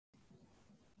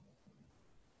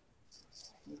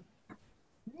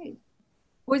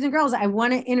Boys and girls, I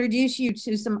want to introduce you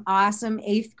to some awesome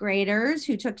eighth graders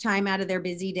who took time out of their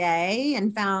busy day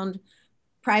and found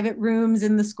private rooms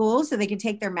in the school so they can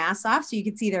take their masks off so you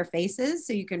can see their faces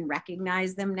so you can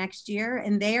recognize them next year.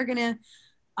 And they are going to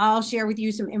all share with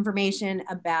you some information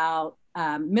about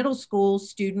middle school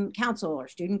student council or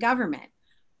student government.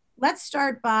 Let's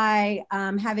start by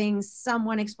having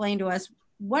someone explain to us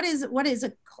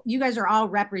you guys are all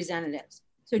representatives.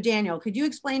 So Daniel, could you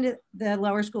explain to the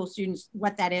lower school students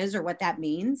what that is or what that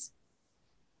means?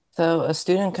 So a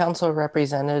student council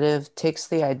representative takes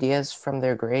the ideas from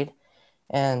their grade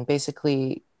and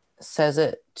basically says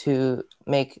it to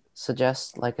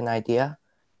suggest like an idea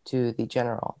to the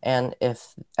general. And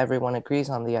if everyone agrees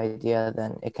on the idea,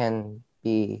 then it can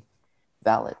be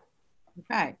valid.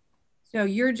 Okay. So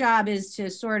your job is to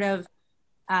sort of,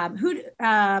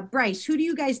 Bryce, who do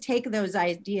you guys take those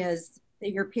ideas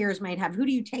that your peers might have? Who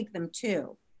do you take them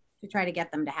to try to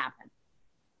get them to happen?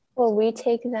 Well, we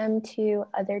take them to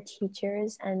other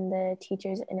teachers and the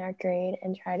teachers in our grade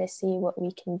and try to see what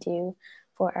we can do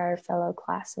for our fellow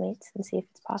classmates and see if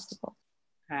it's possible.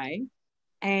 Okay.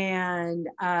 And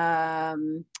AJ,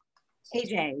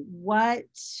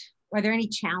 are there any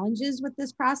challenges with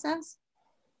this process?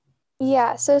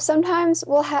 Yeah, so sometimes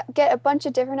we'll get a bunch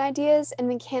of different ideas and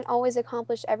we can't always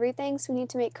accomplish everything. So we need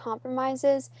to make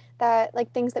compromises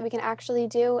things that we can actually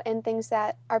do and things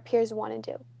that our peers want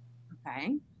to do.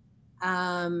 Okay.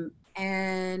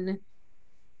 And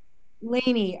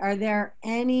Lainey, are there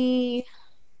any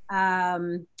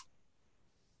times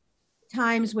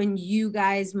when you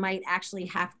guys might actually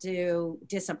have to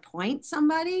disappoint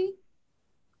somebody?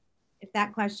 If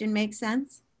that question makes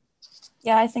sense.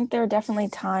 Yeah, I think there are definitely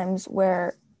times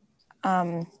where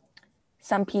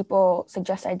some people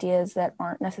suggest ideas that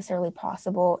aren't necessarily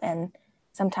possible, and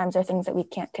sometimes there are things that we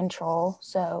can't control.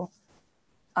 So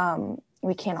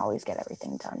we can't always get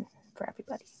everything done for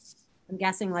everybody. I'm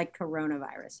guessing like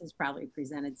coronavirus has probably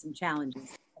presented some challenges,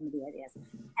 some of the ideas.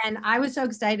 And I was so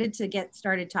excited to get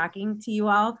started talking to you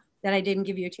all that I didn't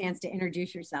give you a chance to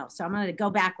introduce yourself. So I'm going to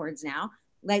go backwards now,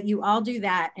 let you all do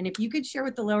that. And if you could share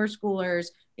with the lower schoolers,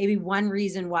 maybe one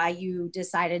reason why you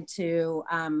decided to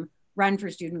run for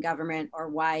student government or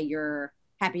why you're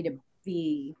happy to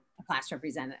be a class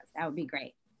representative, that would be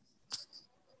great.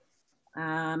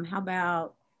 How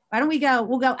about,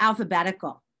 we'll go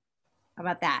alphabetical. How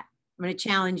about that? I'm going to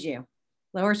challenge you.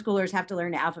 Lower schoolers have to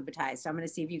learn to alphabetize. So I'm going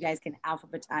to see if you guys can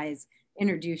alphabetize,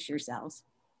 introduce yourselves.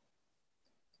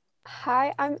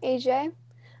 Hi, I'm AJ.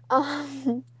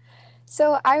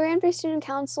 So I ran for student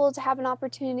council to have an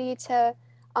opportunity to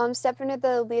step into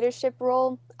the leadership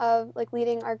role of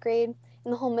leading our grade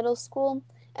in the whole middle school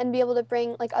and be able to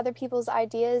bring other people's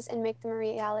ideas and make them a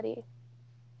reality.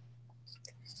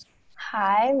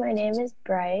 Hi, my name is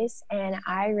Bryce, and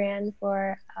I ran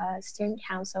for student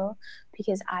council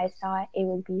because I thought it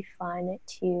would be fun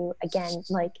to, again,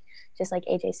 just like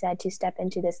AJ said, to step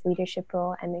into this leadership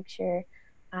role and make sure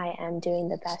I am doing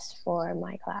the best for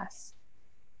my class.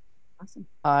 Awesome.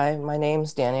 Hi, my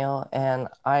name's Daniel, and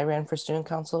I ran for student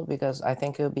council because I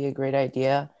think it would be a great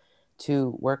idea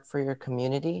to work for your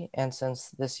community. And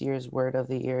since this year's word of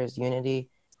the year is unity,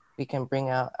 we can bring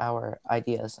out our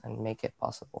ideas and make it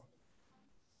possible.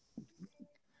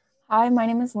 Hi, my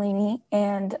name is Lainey,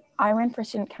 and I ran for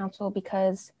student council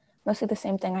because mostly the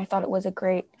same thing. I thought it was a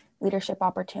great leadership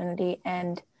opportunity,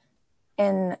 and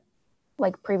in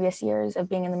previous years of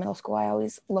being in the middle school, I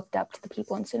always looked up to the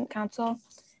people in student council.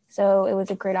 So it was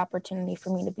a great opportunity for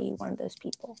me to be one of those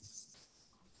people.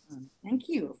 Thank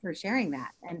you for sharing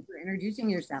that and for introducing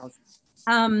yourselves.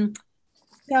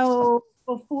 So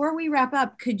before we wrap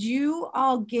up, could you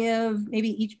all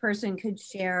maybe each person could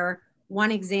share one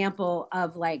example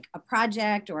of a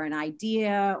project or an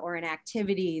idea or an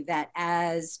activity that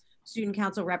as student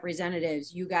council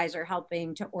representatives, you guys are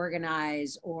helping to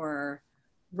organize or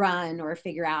run or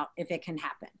figure out if it can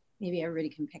happen. Maybe everybody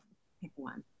can pick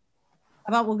one.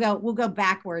 How about we'll go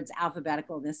backwards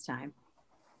alphabetical this time.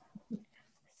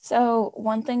 So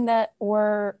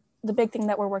the big thing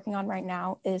that we're working on right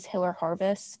now is Hiller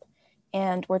Harvest,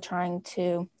 and we're trying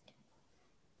to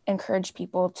encourage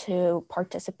people to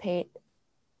participate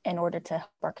in order to help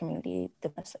our community the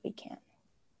best that we can.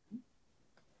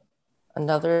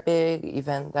 Another big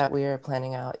event that we are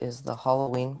planning out is the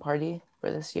Halloween party for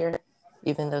this year.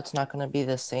 Even though it's not going to be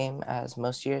the same as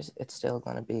most years, it's still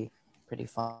going to be pretty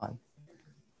fun.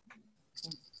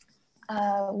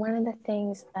 One of the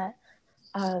things that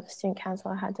student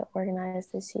council had to organize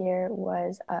this year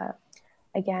was,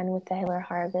 again, with the Hiller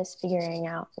Harvest, figuring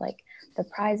out the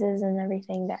prizes and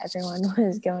everything that everyone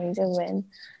was going to win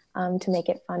to make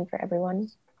it fun for everyone.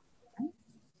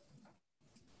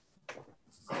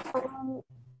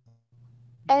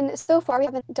 And so far we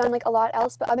haven't done like a lot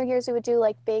else, but other years we would do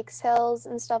like bake sales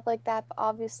and stuff like that. But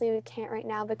obviously we can't right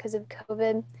now because of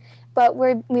COVID. But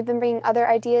we've been bringing other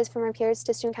ideas from our peers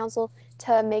to student council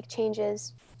to make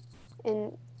changes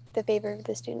in the favor of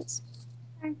the students.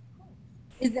 Okay.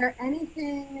 Is there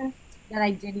anything that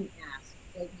I didn't ask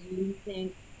that you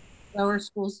think lower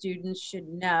school students should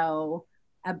know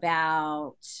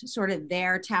about sort of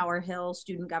their Tower Hill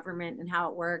student government and how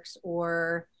it works,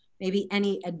 or maybe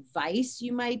any advice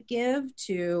you might give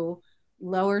to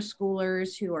lower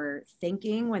schoolers who are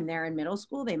thinking when they're in middle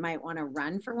school they might want to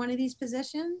run for one of these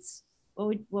positions?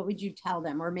 What would you tell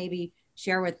them, or maybe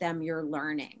share with them your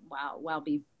learning while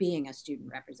being a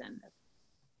student representative?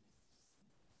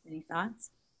 Any thoughts?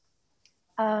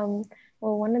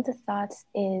 Well, one of the thoughts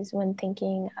is when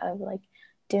thinking of like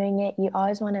doing it, you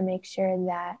always want to make sure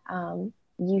that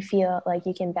you feel like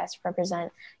you can best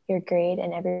represent your grade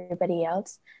and everybody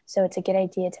else. So it's a good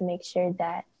idea to make sure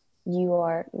that you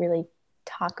are really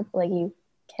you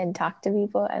can talk to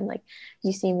people, and like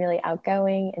you seem really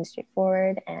outgoing and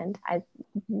straightforward. And I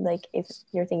like, if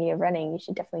you're thinking of running, you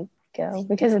should definitely go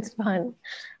because it's fun.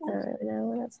 I don't really know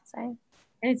what else to say.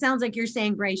 And it sounds like you're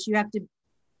saying, Grace, you have to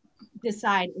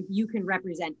decide if you can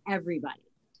represent everybody.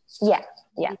 Yeah.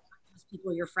 Yeah. Just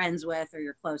people you're friends with or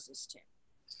you're closest to.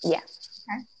 Yeah.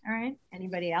 Okay. All right.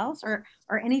 Anybody else, or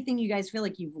anything you guys feel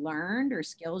like you've learned or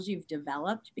skills you've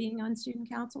developed being on student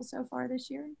council so far this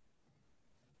year?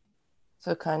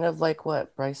 So kind of like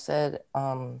what Bryce said,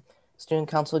 student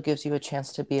council gives you a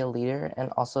chance to be a leader,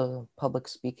 and also public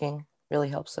speaking really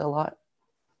helps a lot.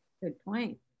 Good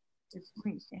point. Good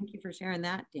point. Thank you for sharing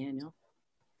that, Daniel.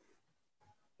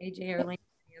 AJ or Lane,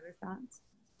 any other thoughts?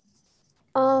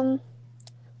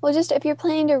 Well, just if you're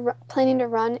planning to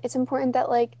run, it's important that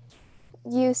like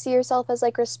you see yourself as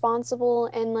like responsible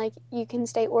and like you can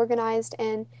stay organized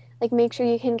and like make sure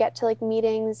you can get to like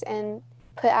meetings and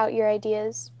put out your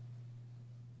ideas.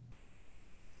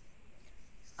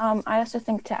 I also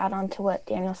think, to add on to what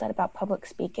Daniel said about public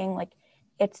speaking, like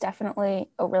it's definitely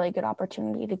a really good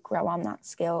opportunity to grow on that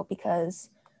skill, because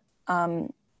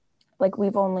like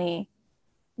we've only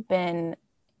been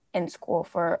in school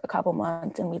for a couple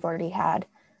months and we've already had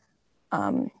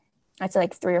I'd say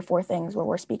like 3 or 4 things where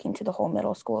we're speaking to the whole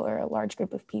middle school or a large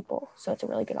group of people. So it's a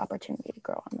really good opportunity to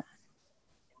grow on that.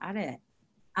 Got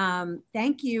it.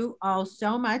 Thank you all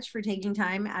so much for taking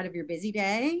time out of your busy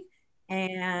day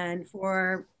and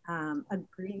for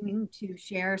agreeing to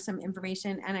share some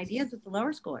information and ideas with the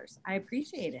lower schoolers. I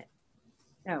appreciate it.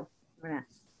 So I'm gonna